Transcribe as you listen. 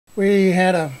We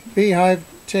had a beehive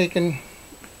taken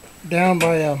down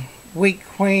by a weak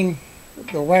queen.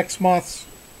 The wax moths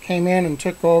came in and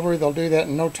took over. They'll do that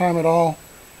in no time at all.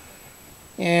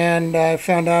 And I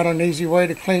found out an easy way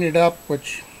to clean it up,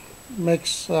 which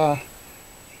makes it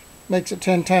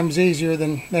 10 times easier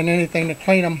than anything to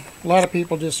clean them. A lot of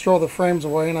people just throw the frames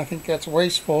away, and I think that's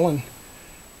wasteful. And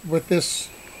with this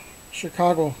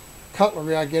Chicago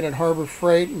cutlery I get at Harbor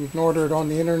Freight, and you can order it on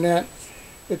the internet,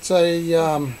 it's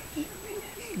a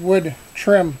wood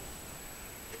trim,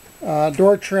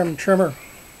 door trim trimmer,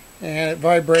 and it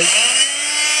vibrates.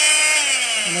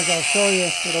 And as I'll show you,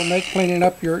 it'll make cleaning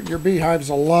up your beehives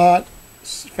a lot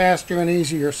faster and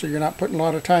easier, so you're not putting a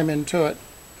lot of time into it.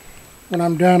 When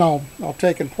I'm done, I'll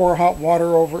take and pour hot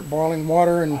water over it, boiling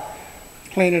water, and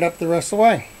clean it up the rest of the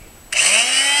way.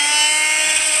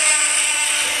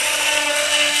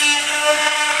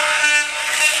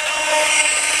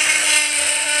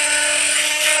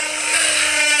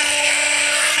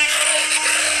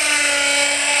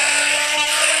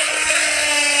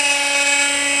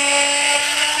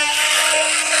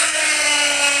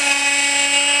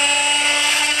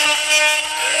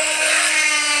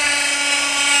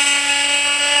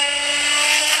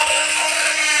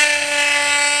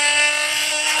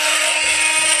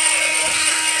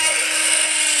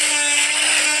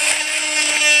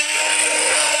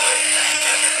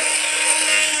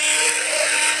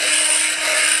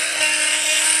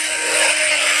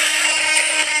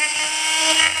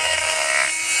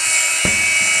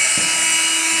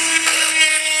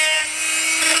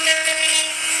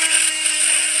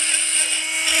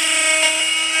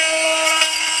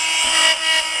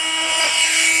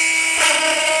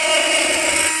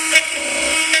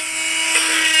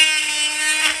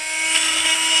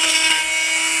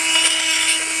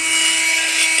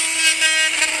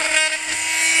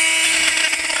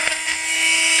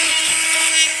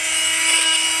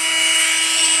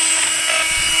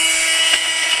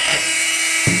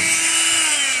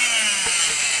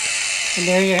 And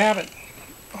there you have it.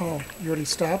 Oh, you already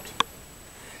stopped?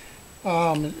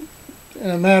 In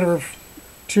a matter of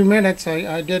 2 minutes,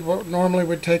 I did what normally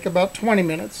would take about 20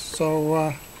 minutes.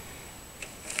 So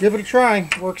give it a try.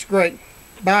 Works great.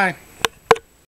 Bye.